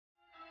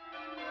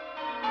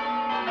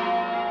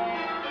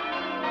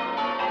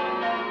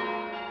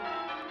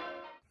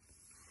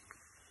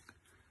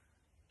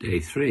Day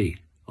 3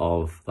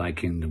 of Thy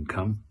Kingdom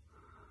Come.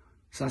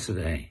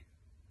 Saturday.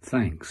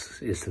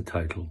 Thanks is the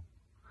title.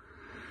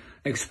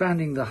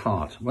 Expanding the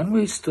heart. When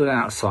we stood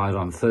outside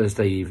on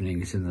Thursday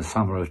evenings in the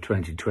summer of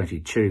 2020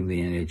 cheering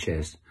the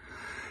NHS,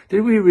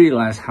 did we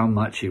realise how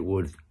much it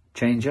would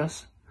change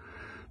us?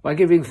 By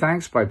giving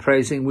thanks, by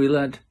praising, we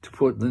learnt to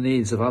put the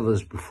needs of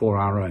others before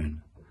our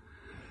own.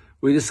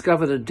 We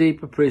discovered a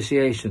deep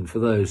appreciation for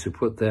those who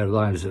put their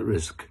lives at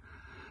risk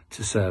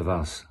to serve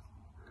us.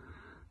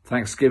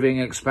 Thanksgiving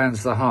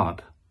expands the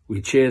heart.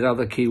 We cheered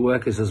other key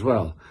workers as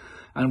well.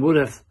 And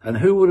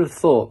who would have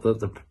thought that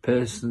the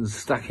person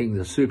stacking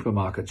the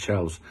supermarket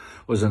shelves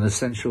was an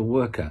essential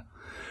worker?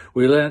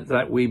 We learnt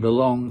that we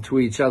belong to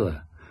each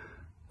other,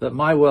 that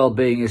my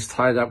well-being is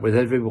tied up with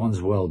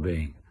everyone's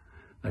well-being,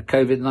 that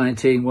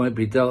COVID-19 won't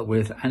be dealt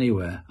with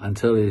anywhere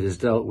until it is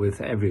dealt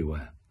with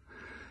everywhere.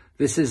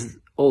 This is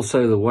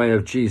also the way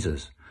of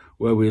Jesus,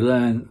 where we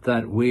learn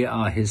that we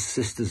are his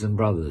sisters and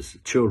brothers,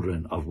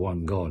 children of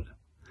one God.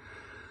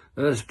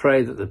 Let us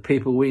pray that the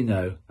people we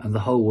know and the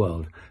whole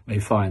world may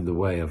find the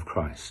way of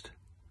Christ.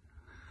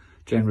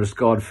 Generous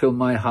God, fill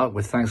my heart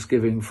with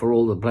thanksgiving for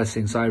all the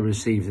blessings I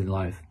received in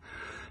life.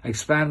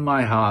 Expand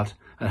my heart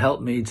and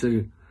help me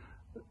to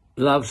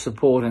love,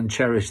 support and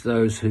cherish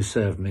those who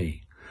serve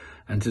me.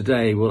 And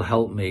today will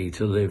help me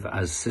to live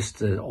as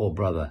sister or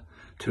brother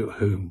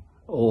to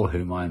all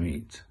whom I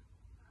meet.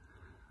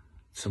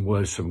 Some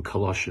words from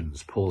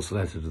Colossians, Paul's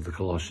letter to the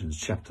Colossians,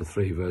 chapter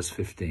 3, verse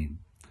 15.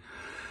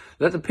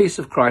 Let the peace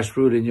of Christ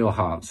rule in your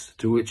hearts,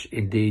 to which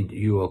indeed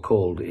you are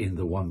called in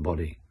the one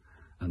body,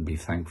 and be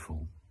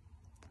thankful.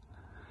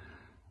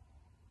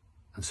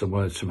 And some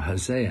words from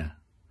Hosea.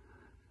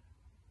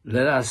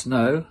 Let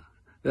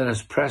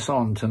us press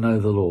on to know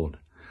the Lord.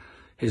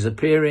 His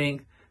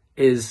appearing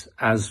is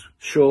as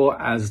sure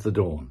as the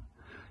dawn.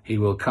 He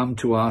will come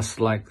to us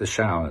like the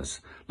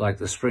showers, like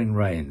the spring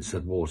rains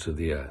that water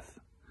the earth.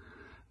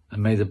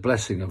 And may the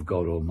blessing of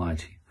God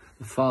Almighty,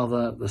 the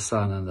Father, the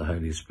Son, and the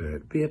Holy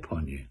Spirit be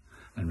upon you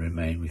and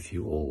remain with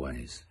you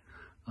always.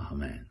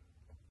 Amen.